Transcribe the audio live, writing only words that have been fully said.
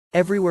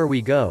Everywhere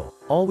we go,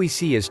 all we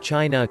see is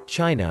China,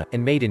 China,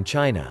 and made in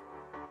China.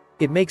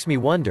 It makes me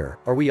wonder,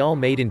 are we all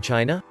made in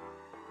China?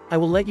 I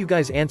will let you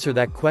guys answer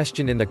that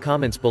question in the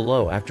comments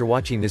below after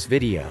watching this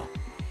video.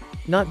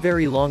 Not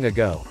very long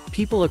ago,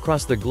 people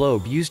across the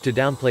globe used to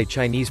downplay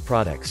Chinese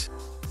products.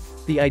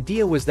 The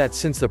idea was that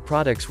since the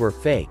products were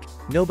fake,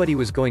 nobody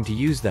was going to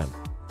use them.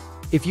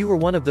 If you were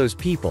one of those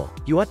people,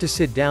 you ought to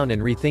sit down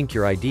and rethink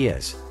your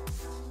ideas.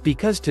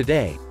 Because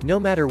today, no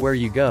matter where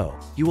you go,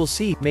 you will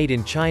see "Made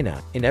in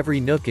China" in every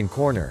nook and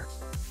corner.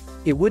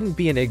 It wouldn't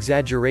be an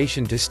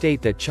exaggeration to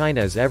state that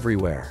China is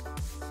everywhere.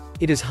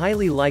 It is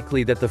highly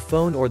likely that the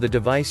phone or the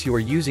device you are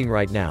using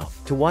right now,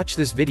 to watch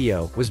this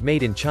video, was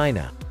made in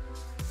China.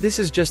 This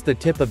is just the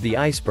tip of the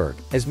iceberg,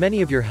 as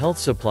many of your health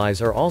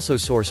supplies are also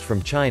sourced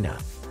from China.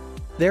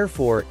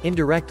 Therefore,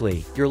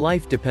 indirectly, your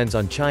life depends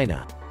on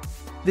China.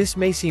 This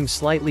may seem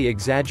slightly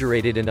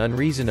exaggerated and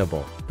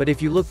unreasonable, but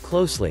if you look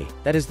closely,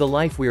 that is the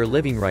life we are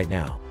living right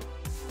now.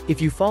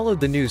 If you followed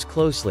the news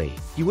closely,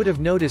 you would have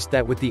noticed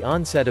that with the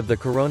onset of the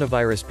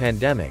coronavirus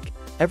pandemic,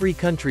 every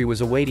country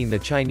was awaiting the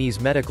Chinese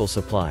medical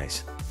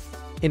supplies.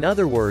 In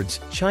other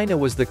words, China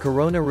was the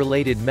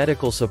corona-related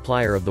medical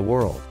supplier of the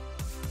world.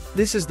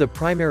 This is the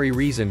primary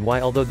reason why,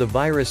 although the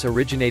virus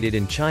originated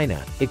in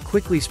China, it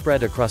quickly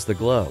spread across the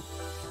globe.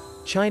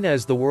 China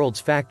is the world's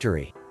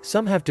factory.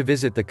 Some have to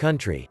visit the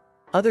country.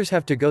 Others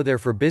have to go there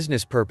for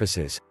business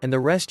purposes, and the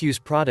rest use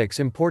products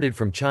imported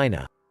from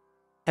China.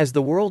 As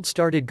the world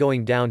started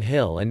going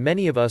downhill and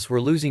many of us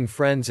were losing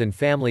friends and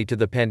family to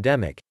the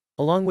pandemic,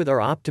 along with our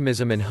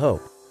optimism and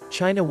hope,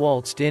 China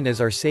waltzed in as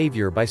our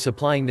savior by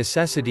supplying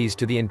necessities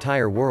to the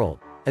entire world,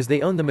 as they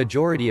own the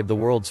majority of the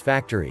world's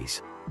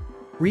factories.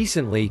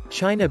 Recently,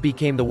 China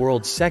became the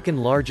world's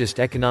second largest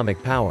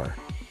economic power.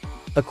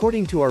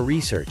 According to our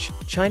research,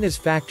 China's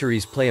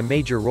factories play a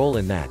major role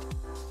in that.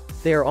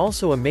 They are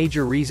also a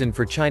major reason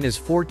for China's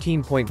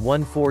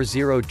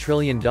 $14.140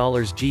 trillion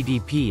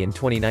GDP in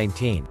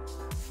 2019.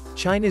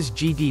 China's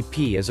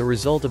GDP is a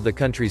result of the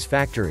country's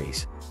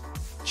factories.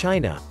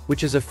 China,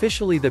 which is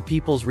officially the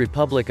People's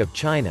Republic of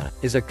China,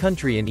 is a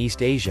country in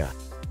East Asia.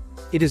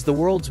 It is the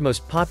world's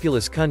most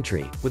populous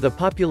country, with a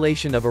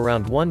population of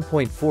around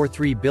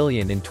 1.43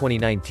 billion in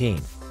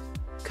 2019.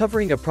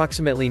 Covering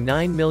approximately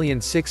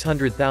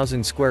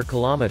 9,600,000 square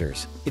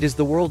kilometers, it is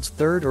the world's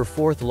third or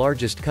fourth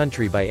largest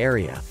country by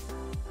area.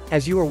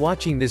 As you are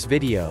watching this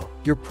video,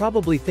 you're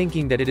probably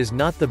thinking that it is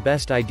not the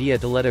best idea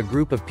to let a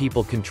group of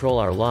people control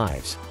our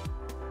lives.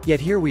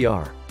 Yet here we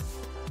are.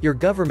 Your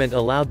government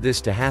allowed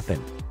this to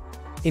happen.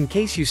 In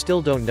case you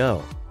still don't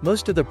know,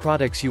 most of the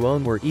products you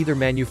own were either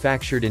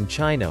manufactured in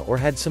China or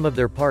had some of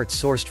their parts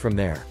sourced from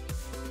there.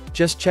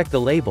 Just check the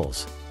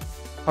labels.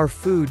 Our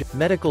food,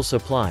 medical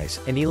supplies,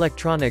 and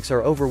electronics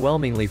are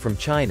overwhelmingly from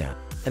China,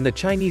 and the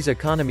Chinese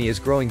economy is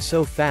growing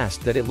so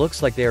fast that it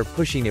looks like they are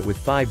pushing it with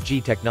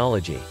 5G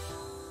technology.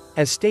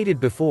 As stated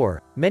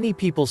before, many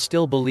people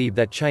still believe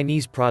that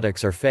Chinese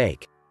products are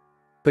fake.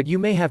 But you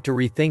may have to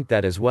rethink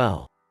that as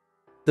well.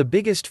 The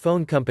biggest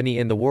phone company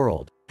in the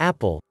world,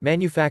 Apple,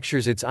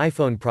 manufactures its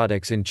iPhone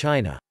products in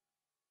China.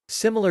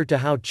 Similar to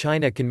how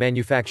China can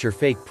manufacture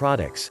fake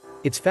products,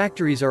 its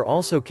factories are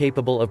also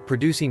capable of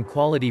producing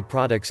quality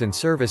products and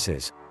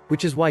services,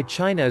 which is why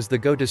China is the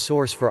go-to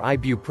source for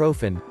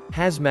ibuprofen,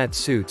 hazmat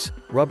suits,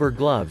 rubber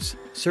gloves,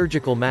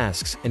 surgical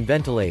masks, and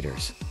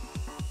ventilators.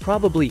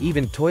 Probably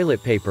even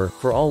toilet paper,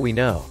 for all we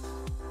know.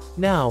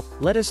 Now,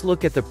 let us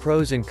look at the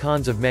pros and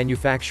cons of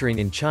manufacturing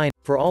in China,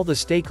 for all the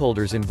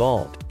stakeholders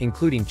involved,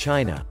 including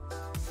China.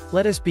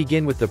 Let us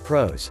begin with the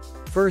pros.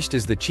 First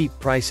is the cheap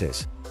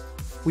prices.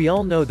 We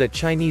all know that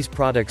Chinese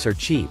products are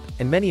cheap,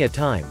 and many a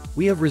time,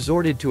 we have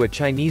resorted to a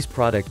Chinese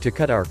product to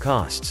cut our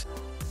costs.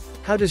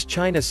 How does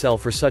China sell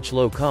for such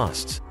low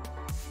costs?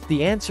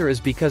 The answer is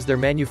because their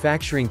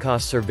manufacturing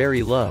costs are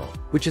very low,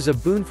 which is a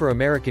boon for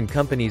American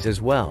companies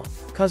as well,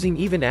 causing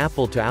even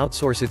Apple to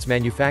outsource its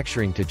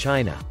manufacturing to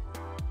China.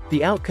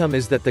 The outcome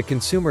is that the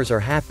consumers are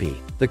happy,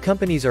 the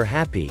companies are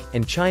happy,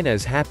 and China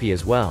is happy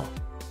as well.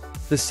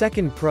 The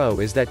second pro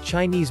is that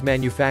Chinese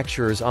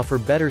manufacturers offer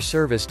better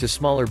service to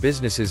smaller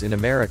businesses in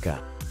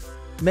America.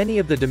 Many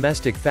of the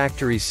domestic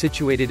factories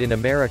situated in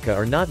America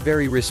are not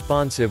very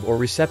responsive or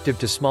receptive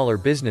to smaller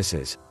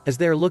businesses, as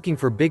they are looking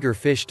for bigger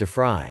fish to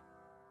fry.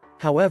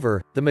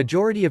 However, the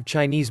majority of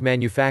Chinese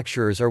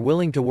manufacturers are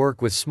willing to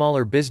work with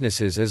smaller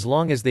businesses as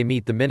long as they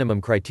meet the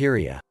minimum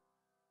criteria.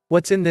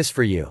 What's in this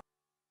for you?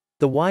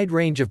 The wide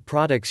range of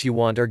products you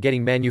want are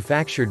getting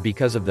manufactured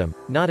because of them,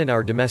 not in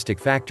our domestic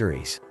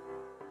factories.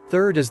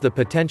 Third is the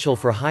potential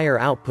for higher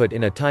output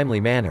in a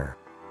timely manner.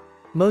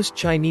 Most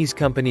Chinese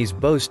companies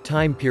boast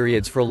time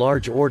periods for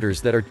large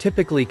orders that are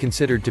typically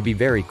considered to be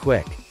very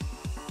quick.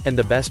 And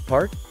the best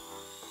part?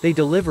 They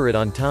deliver it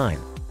on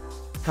time.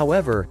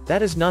 However,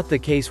 that is not the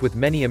case with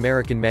many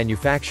American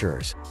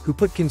manufacturers, who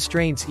put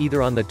constraints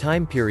either on the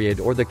time period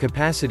or the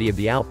capacity of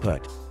the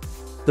output.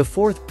 The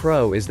fourth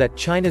pro is that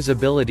China's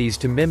abilities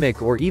to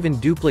mimic or even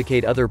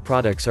duplicate other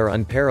products are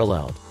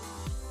unparalleled.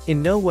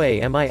 In no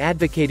way am I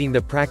advocating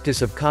the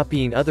practice of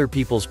copying other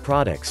people's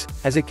products,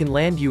 as it can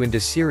land you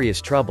into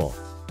serious trouble.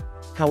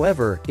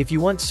 However, if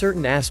you want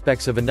certain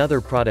aspects of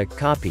another product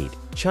copied,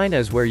 China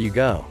is where you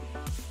go.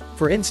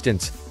 For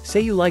instance,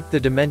 say you like the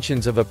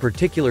dimensions of a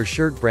particular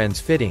shirt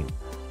brand's fitting.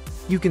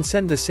 You can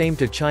send the same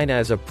to China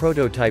as a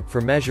prototype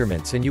for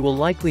measurements and you will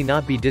likely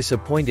not be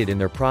disappointed in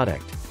their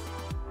product.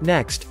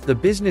 Next, the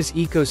business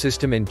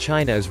ecosystem in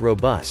China is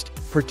robust,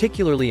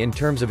 particularly in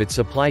terms of its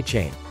supply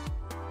chain.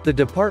 The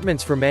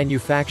departments for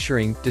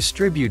manufacturing,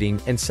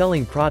 distributing, and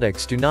selling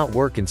products do not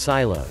work in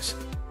silos.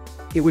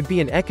 It would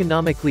be an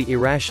economically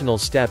irrational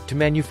step to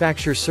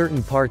manufacture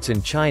certain parts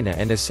in China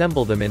and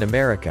assemble them in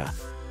America.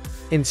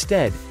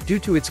 Instead, due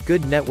to its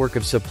good network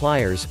of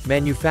suppliers,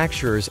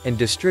 manufacturers, and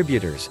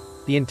distributors,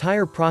 the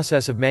entire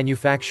process of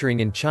manufacturing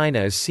in China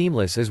is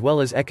seamless as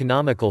well as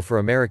economical for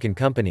American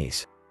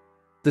companies.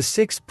 The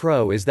sixth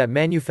pro is that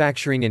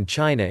manufacturing in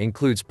China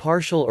includes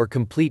partial or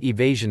complete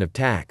evasion of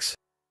tax.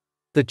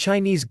 The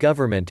Chinese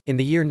government, in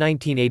the year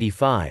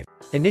 1985,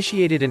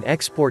 initiated an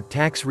export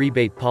tax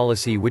rebate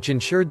policy which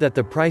ensured that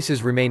the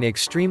prices remain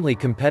extremely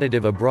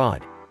competitive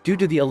abroad, due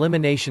to the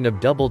elimination of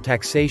double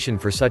taxation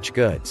for such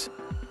goods.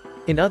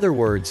 In other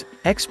words,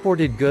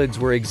 exported goods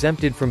were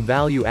exempted from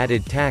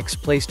value-added tax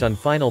placed on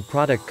final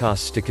product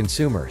costs to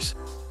consumers.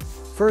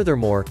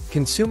 Furthermore,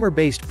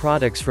 consumer-based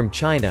products from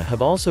China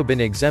have also been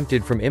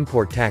exempted from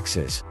import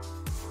taxes.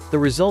 The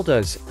result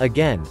is,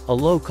 again, a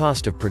low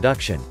cost of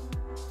production.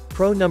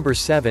 Pro number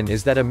 7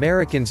 is that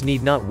Americans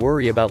need not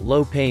worry about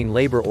low-paying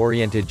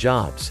labor-oriented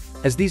jobs,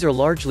 as these are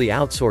largely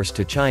outsourced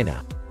to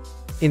China.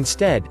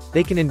 Instead,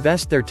 they can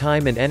invest their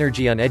time and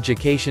energy on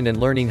education and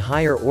learning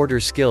higher-order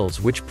skills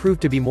which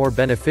prove to be more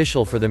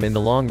beneficial for them in the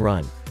long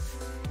run.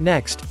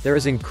 Next, there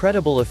is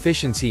incredible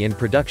efficiency in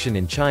production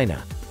in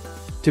China.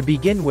 To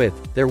begin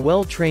with, their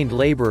well-trained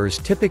laborers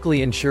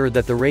typically ensure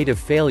that the rate of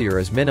failure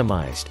is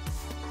minimized.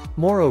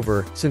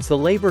 Moreover, since the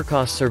labor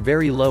costs are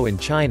very low in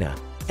China,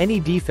 any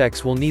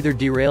defects will neither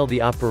derail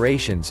the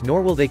operations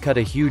nor will they cut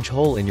a huge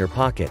hole in your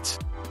pockets.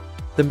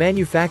 The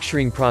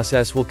manufacturing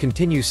process will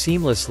continue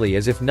seamlessly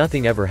as if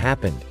nothing ever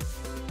happened.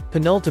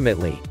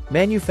 Penultimately,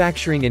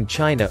 manufacturing in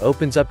China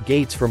opens up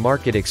gates for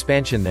market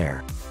expansion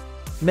there.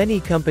 Many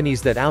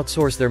companies that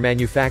outsource their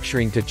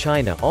manufacturing to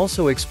China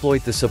also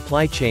exploit the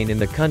supply chain in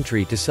the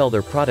country to sell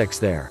their products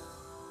there.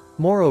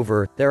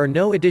 Moreover, there are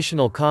no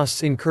additional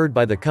costs incurred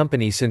by the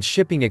company since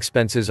shipping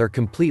expenses are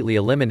completely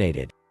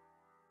eliminated.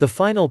 The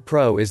final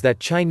pro is that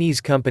Chinese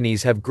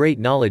companies have great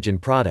knowledge in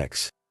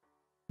products.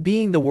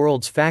 Being the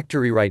world's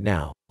factory right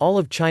now, all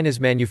of China's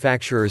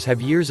manufacturers have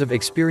years of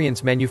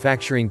experience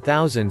manufacturing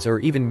thousands or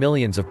even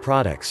millions of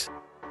products.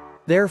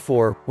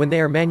 Therefore, when they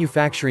are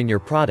manufacturing your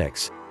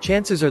products,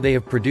 chances are they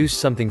have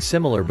produced something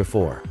similar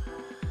before.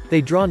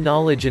 They draw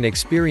knowledge and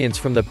experience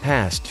from the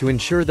past to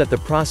ensure that the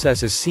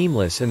process is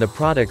seamless and the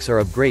products are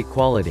of great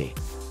quality.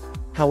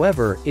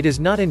 However, it is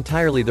not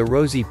entirely the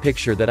rosy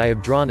picture that I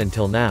have drawn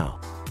until now.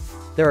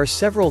 There are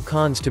several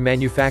cons to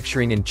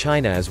manufacturing in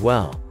China as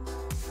well.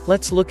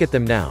 Let's look at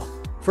them now.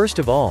 First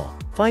of all,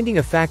 finding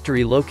a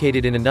factory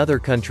located in another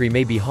country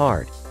may be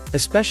hard,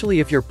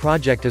 especially if your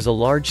project is a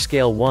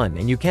large-scale one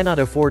and you cannot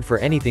afford for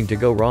anything to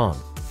go wrong.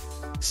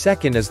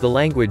 Second is the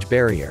language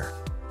barrier.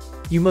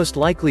 You most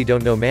likely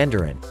don't know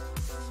Mandarin.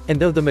 And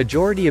though the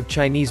majority of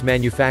Chinese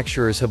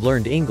manufacturers have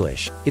learned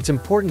English, it's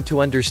important to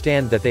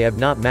understand that they have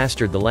not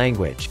mastered the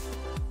language.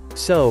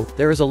 So,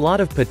 there is a lot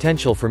of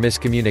potential for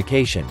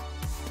miscommunication.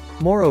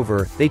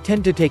 Moreover, they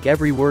tend to take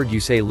every word you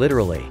say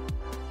literally.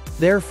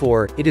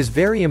 Therefore, it is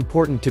very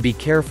important to be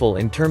careful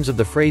in terms of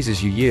the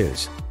phrases you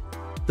use.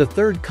 The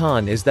third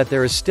con is that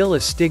there is still a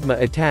stigma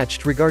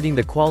attached regarding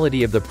the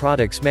quality of the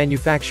products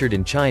manufactured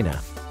in China.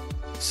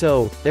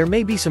 So, there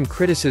may be some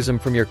criticism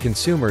from your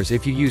consumers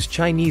if you use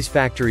Chinese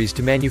factories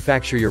to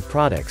manufacture your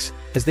products,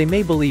 as they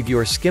may believe you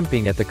are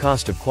skimping at the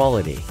cost of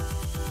quality.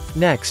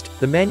 Next,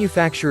 the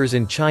manufacturers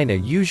in China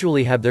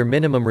usually have their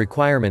minimum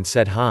requirements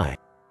set high.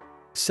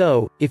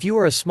 So, if you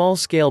are a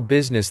small-scale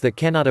business that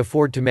cannot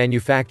afford to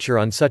manufacture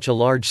on such a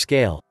large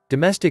scale,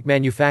 domestic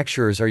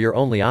manufacturers are your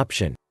only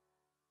option.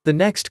 The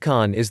next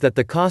con is that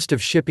the cost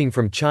of shipping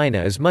from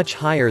China is much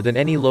higher than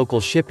any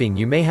local shipping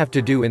you may have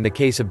to do in the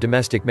case of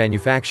domestic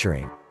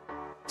manufacturing.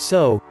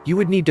 So, you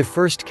would need to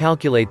first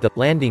calculate the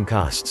landing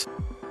costs.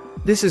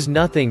 This is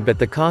nothing but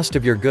the cost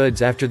of your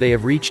goods after they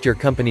have reached your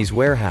company's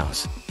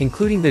warehouse,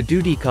 including the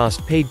duty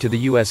cost paid to the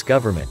US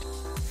government.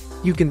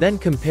 You can then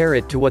compare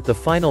it to what the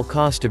final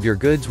cost of your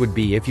goods would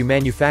be if you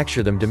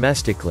manufacture them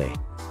domestically.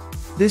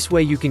 This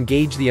way you can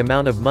gauge the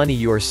amount of money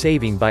you are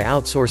saving by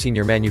outsourcing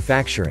your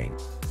manufacturing.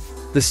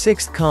 The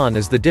sixth con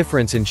is the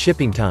difference in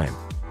shipping time.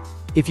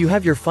 If you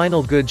have your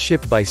final goods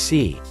shipped by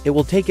sea, it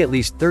will take at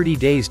least 30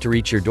 days to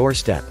reach your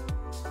doorstep.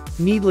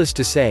 Needless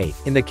to say,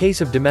 in the case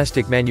of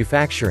domestic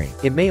manufacturing,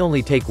 it may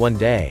only take 1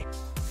 day.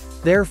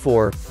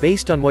 Therefore,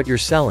 based on what you're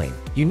selling,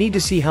 you need to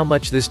see how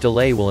much this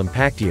delay will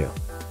impact you.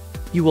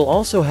 You will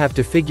also have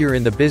to figure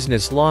in the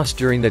business loss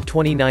during the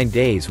 29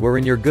 days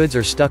wherein your goods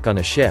are stuck on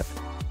a ship.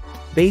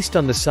 Based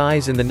on the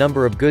size and the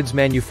number of goods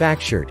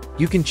manufactured,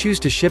 you can choose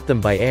to ship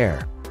them by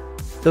air.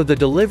 Though the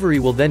delivery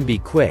will then be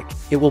quick,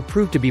 it will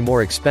prove to be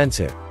more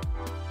expensive.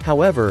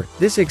 However,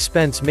 this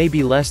expense may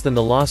be less than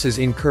the losses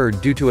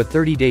incurred due to a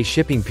 30-day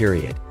shipping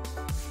period.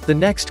 The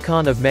next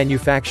con of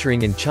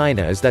manufacturing in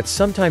China is that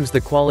sometimes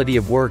the quality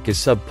of work is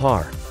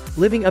subpar,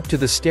 living up to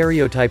the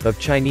stereotype of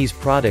Chinese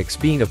products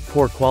being of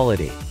poor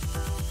quality.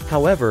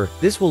 However,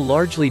 this will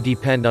largely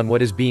depend on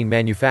what is being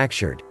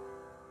manufactured.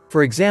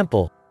 For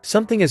example,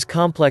 something as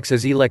complex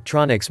as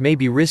electronics may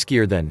be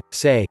riskier than,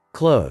 say,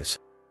 clothes.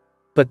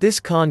 But this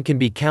con can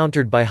be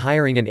countered by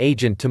hiring an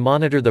agent to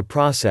monitor the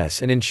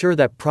process and ensure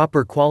that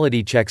proper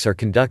quality checks are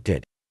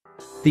conducted.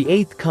 The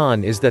eighth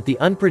con is that the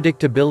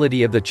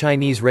unpredictability of the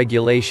Chinese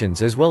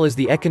regulations as well as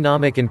the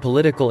economic and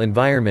political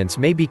environments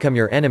may become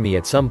your enemy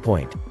at some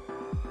point.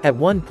 At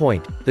one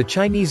point, the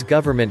Chinese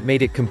government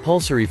made it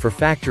compulsory for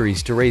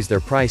factories to raise their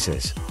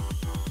prices.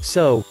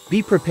 So,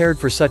 be prepared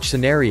for such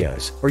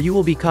scenarios, or you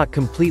will be caught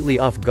completely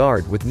off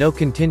guard with no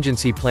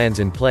contingency plans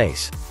in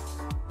place.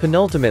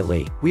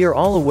 Penultimately, we are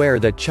all aware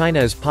that China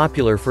is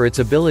popular for its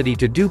ability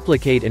to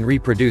duplicate and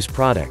reproduce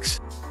products.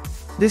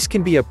 This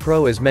can be a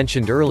pro as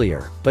mentioned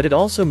earlier, but it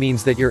also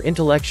means that your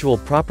intellectual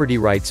property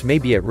rights may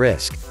be at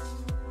risk.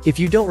 If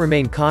you don't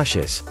remain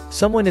cautious,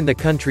 someone in the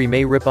country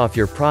may rip off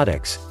your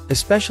products,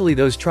 especially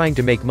those trying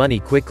to make money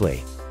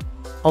quickly.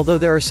 Although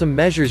there are some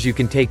measures you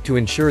can take to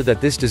ensure that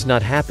this does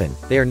not happen,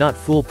 they are not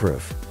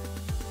foolproof.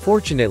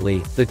 Fortunately,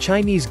 the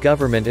Chinese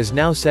government is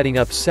now setting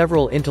up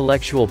several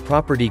intellectual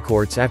property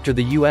courts after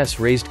the US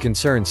raised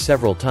concerns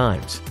several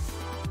times.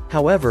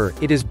 However,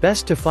 it is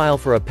best to file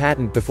for a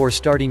patent before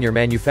starting your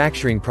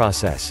manufacturing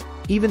process,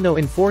 even though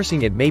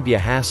enforcing it may be a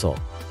hassle.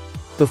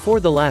 Before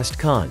the last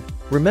con,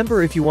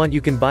 remember, if you want,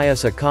 you can buy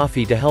us a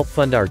coffee to help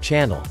fund our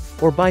channel,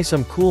 or buy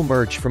some cool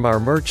merch from our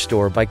merch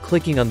store by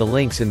clicking on the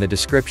links in the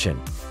description.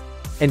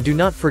 And do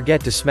not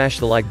forget to smash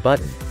the like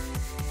button.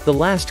 The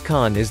last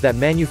con is that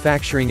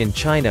manufacturing in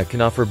China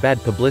can offer bad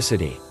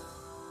publicity.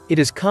 It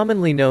is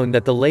commonly known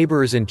that the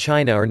laborers in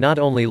China are not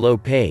only low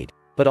paid,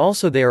 but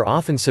also they are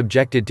often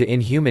subjected to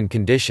inhuman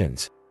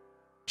conditions.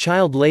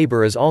 Child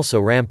labor is also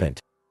rampant.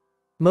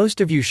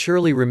 Most of you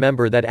surely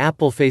remember that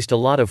Apple faced a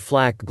lot of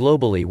flack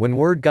globally when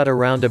word got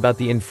around about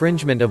the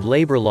infringement of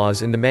labor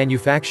laws in the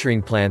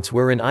manufacturing plants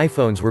wherein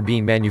iPhones were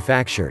being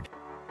manufactured.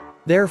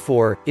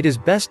 Therefore, it is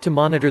best to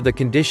monitor the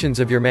conditions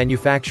of your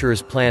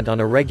manufacturer's plant on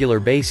a regular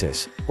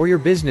basis, or your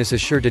business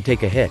is sure to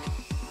take a hit.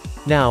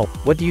 Now,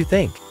 what do you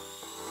think?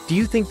 Do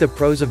you think the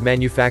pros of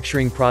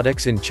manufacturing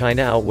products in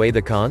China outweigh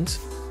the cons?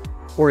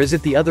 Or is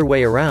it the other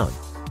way around?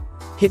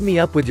 Hit me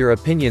up with your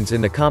opinions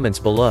in the comments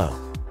below.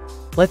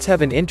 Let's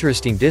have an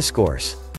interesting discourse.